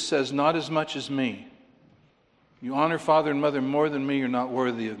Jesus says, not as much as me. You honor father and mother more than me, you're not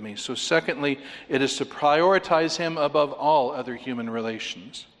worthy of me. So secondly, it is to prioritize him above all other human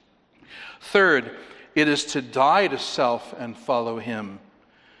relations. Third, it is to die to self and follow him.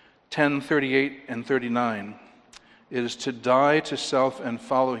 10:38 and 39. It is to die to self and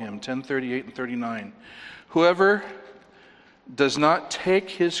follow him. 10:38 and 39. Whoever does not take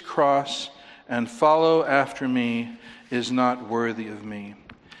his cross and follow after me is not worthy of me.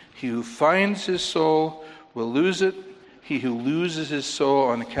 He who finds his soul will lose it. He who loses his soul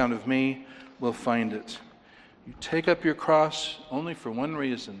on account of me will find it. You take up your cross only for one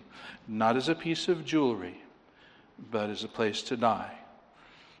reason, not as a piece of jewelry, but as a place to die.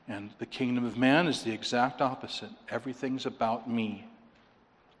 And the kingdom of man is the exact opposite. Everything's about me.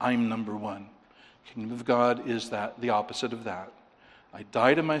 I'm number one. Kingdom of God is the opposite of that. I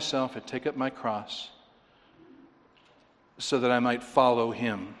die to myself, I take up my cross so that I might follow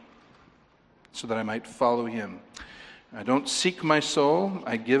him. So that I might follow him. I don't seek my soul.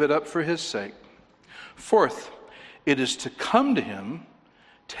 I give it up for his sake. Fourth, it is to come to him,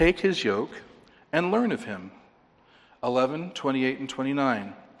 take his yoke, and learn of him. 11, 28, and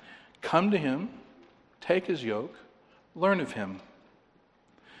 29. Come to him, take his yoke, learn of him.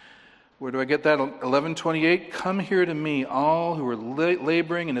 Where do I get that? 11:28. Come here to me, all who are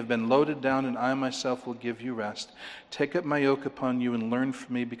laboring and have been loaded down, and I myself will give you rest. Take up my yoke upon you and learn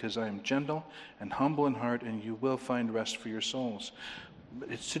from me, because I am gentle and humble in heart, and you will find rest for your souls. But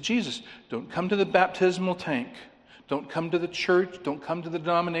it's to Jesus. Don't come to the baptismal tank. Don't come to the church. Don't come to the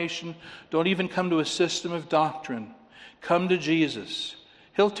denomination. Don't even come to a system of doctrine. Come to Jesus.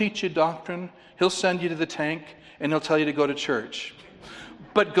 He'll teach you doctrine. He'll send you to the tank, and he'll tell you to go to church.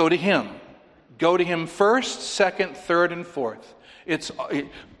 But go to him. Go to him first, second, third, and fourth.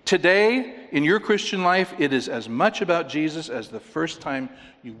 Today, in your Christian life, it is as much about Jesus as the first time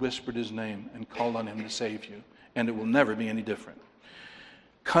you whispered his name and called on him to save you. And it will never be any different.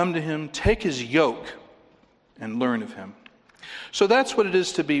 Come to him, take his yoke, and learn of him. So that's what it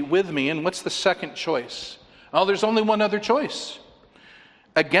is to be with me. And what's the second choice? Oh, there's only one other choice.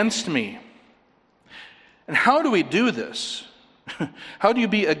 Against me. And how do we do this? How do you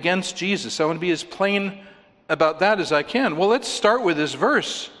be against Jesus? I want to be as plain about that as I can. Well, let's start with this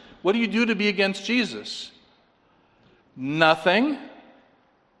verse. What do you do to be against Jesus? Nothing.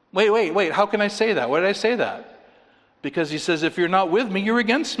 Wait. How can I say that? Why did I say that? Because he says, if you're not with me, you're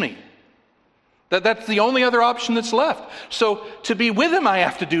against me. That's the only other option that's left. So to be with him, I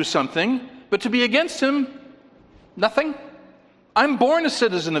have to do something. But to be against him, nothing. I'm born a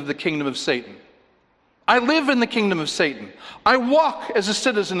citizen of the kingdom of Satan. I live in the kingdom of Satan. I walk as a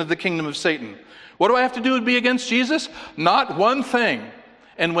citizen of the kingdom of Satan. What do I have to do to be against Jesus? Not one thing.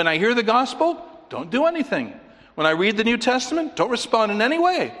 And when I hear the gospel, don't do anything. When I read the New Testament, don't respond in any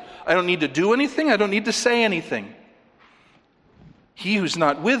way. I don't need to do anything. I don't need to say anything. He who's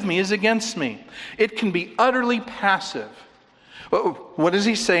not with me is against me. It can be utterly passive. What does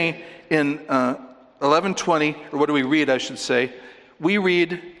he say in 11:20, or what do we read, I should say? We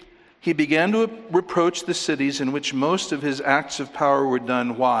read, he began to reproach the cities in which most of his acts of power were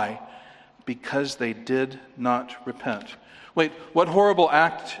done. Why? Because they did not repent. Wait, what horrible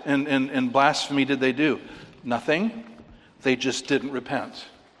act and blasphemy did they do? Nothing. They just didn't repent.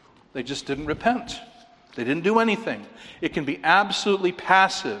 They just didn't repent. They didn't do anything. It can be absolutely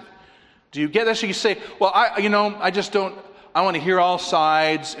passive. Do you get that? So you say, well, I want to hear all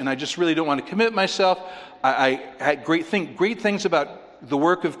sides, and I just really don't want to commit myself. I had great things about the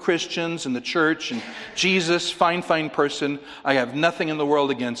work of Christians and the church and Jesus, fine person. I have nothing in the world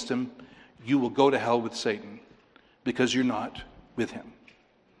against him. You will go to hell with Satan because you're not with him.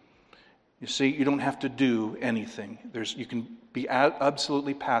 You see, you don't have to do anything. You can be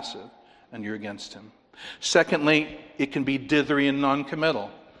absolutely passive and you're against him. Secondly, it can be dithery and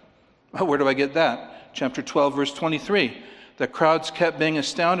non-committal. Where do I get that? Chapter 12, verse 23. The crowds kept being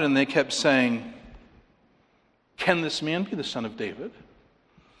astounded and they kept saying, can this man be the son of David?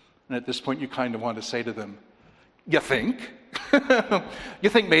 And at this point, you kind of want to say to them, you think? You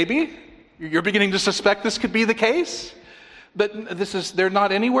think maybe? You're beginning to suspect this could be the case? But they're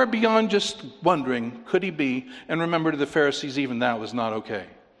not anywhere beyond just wondering, could he be? And remember, to the Pharisees, even that was not okay.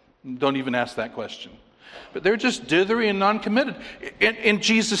 Don't even ask that question. But they're just dithery and non-committed. And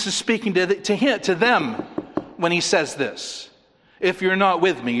Jesus is speaking to them when he says this. If you're not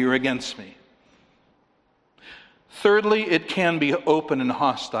with me, you're against me. Thirdly, it can be open and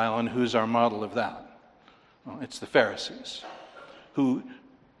hostile, and who's our model of that? Well, it's the Pharisees, who,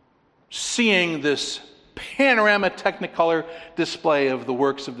 seeing this panorama technicolor display of the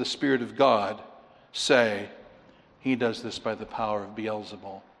works of the Spirit of God, say, he does this by the power of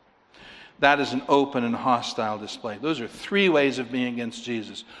Beelzebul. That is an open and hostile display. Those are three ways of being against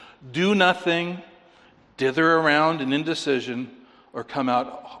Jesus. Do nothing, dither around in indecision, or come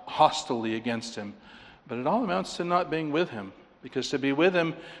out hostilely against him. But it all amounts to not being with him, because to be with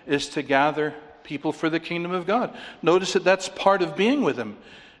him is to gather people for the kingdom of God. Notice that that's part of being with him.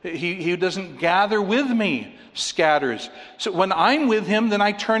 He who doesn't gather with me scatters. So when I'm with him, then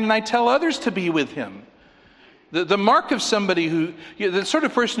I turn and I tell others to be with him. The mark of somebody the sort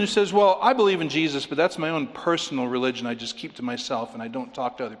of person who says, well, I believe in Jesus, but that's my own personal religion. I just keep to myself and I don't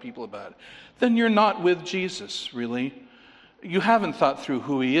talk to other people about it. Then you're not with Jesus, really. You haven't thought through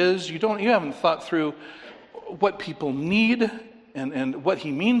who he is. You haven't thought through what people need and what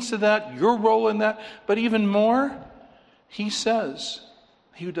he means to that, your role in that. But even more, he says,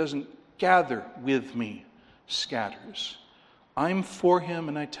 he who doesn't gather with me scatters. I'm for him,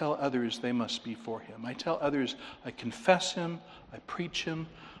 and I tell others they must be for him. I tell others I confess him, I preach him,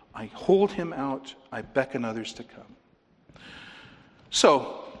 I hold him out, I beckon others to come.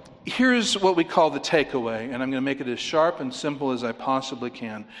 So, here's what we call the takeaway, and I'm going to make it as sharp and simple as I possibly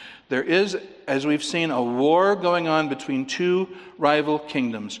can. There is, as we've seen, a war going on between two rival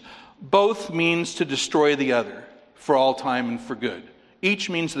kingdoms. Both means to destroy the other for all time and for good. Each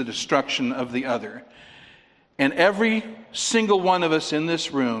means the destruction of the other. And every single one of us in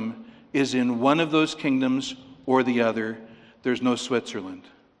this room is in one of those kingdoms or the other. There's no Switzerland.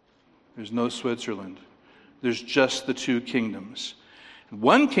 There's no Switzerland. There's just the two kingdoms.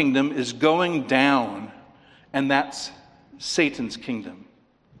 One kingdom is going down, and that's Satan's kingdom.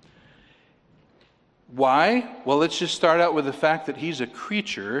 Why? Well, let's just start out with the fact that he's a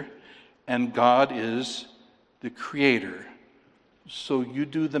creature and God is the creator. So you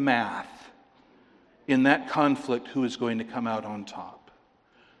do the math. In that conflict, who is going to come out on top?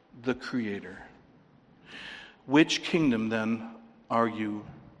 The creator. Which kingdom, then, are you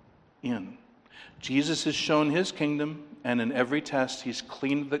in? Jesus has shown his kingdom, and in every test, he's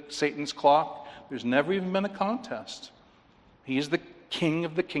cleaned Satan's clock. There's never even been a contest. He is the king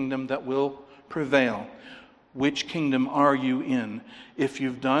of the kingdom that will prevail. Which kingdom are you in? If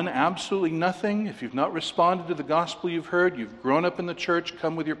you've done absolutely nothing, if you've not responded to the gospel you've heard, you've grown up in the church,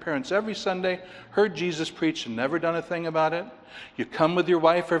 come with your parents every Sunday, heard Jesus preach and never done a thing about it, you come with your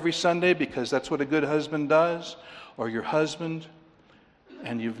wife every Sunday because that's what a good husband does, or your husband,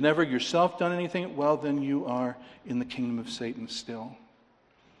 and you've never yourself done anything, well, then you are in the kingdom of Satan still.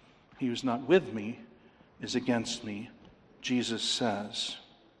 He who's not with me is against me, Jesus says.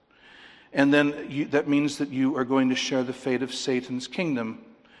 And then that means that you are going to share the fate of Satan's kingdom.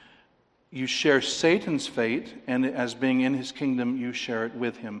 You share Satan's fate, and as being in his kingdom, you share it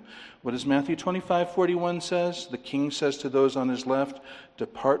with him. What does Matthew 25:41 says? The king says to those on his left,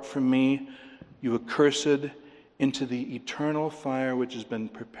 "Depart from me, you accursed, into the eternal fire which has been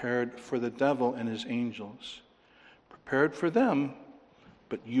prepared for the devil and his angels." Prepared for them,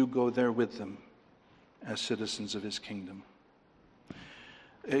 but you go there with them as citizens of his kingdom.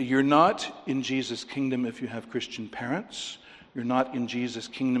 You're not in Jesus' kingdom if you have Christian parents. You're not in Jesus'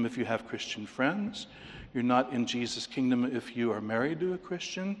 kingdom if you have Christian friends. You're not in Jesus' kingdom if you are married to a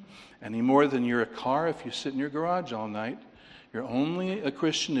Christian, any more than you're a car if you sit in your garage all night. You're only a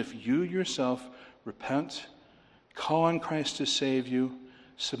Christian if you yourself repent, call on Christ to save you,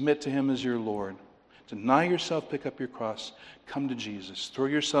 submit to him as your Lord. Deny yourself, pick up your cross, come to Jesus, throw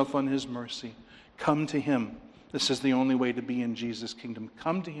yourself on his mercy, come to him. This is the only way to be in Jesus' kingdom.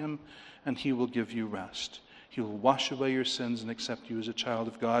 Come to him, and he will give you rest. He will wash away your sins and accept you as a child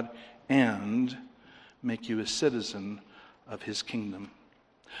of God and make you a citizen of his kingdom.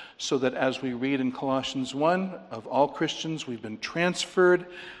 So that as we read in Colossians 1, of all Christians, we've been transferred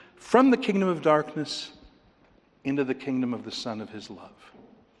from the kingdom of darkness into the kingdom of the Son of his love.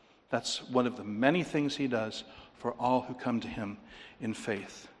 That's one of the many things he does for all who come to him in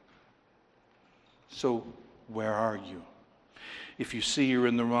faith. So, where are you? If you see you're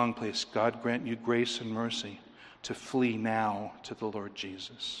in the wrong place, God grant you grace and mercy to flee now to the Lord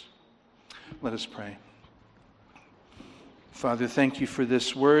Jesus. Let us pray. Father, thank you for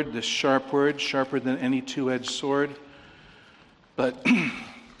this word, this sharp word, sharper than any two-edged sword, but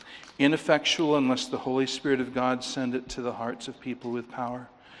ineffectual unless the Holy Spirit of God send it to the hearts of people with power.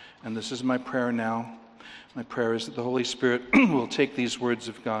 And this is my prayer now. My prayer is that the Holy Spirit will take these words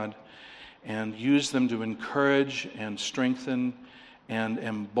of God and use them to encourage and strengthen and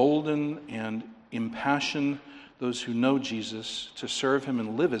embolden and impassion those who know Jesus to serve him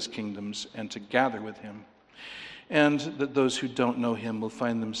and live his kingdoms and to gather with him. And that those who don't know him will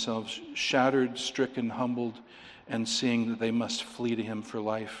find themselves shattered, stricken, humbled, and seeing that they must flee to him for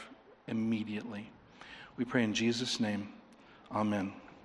life immediately. We pray in Jesus' name. Amen.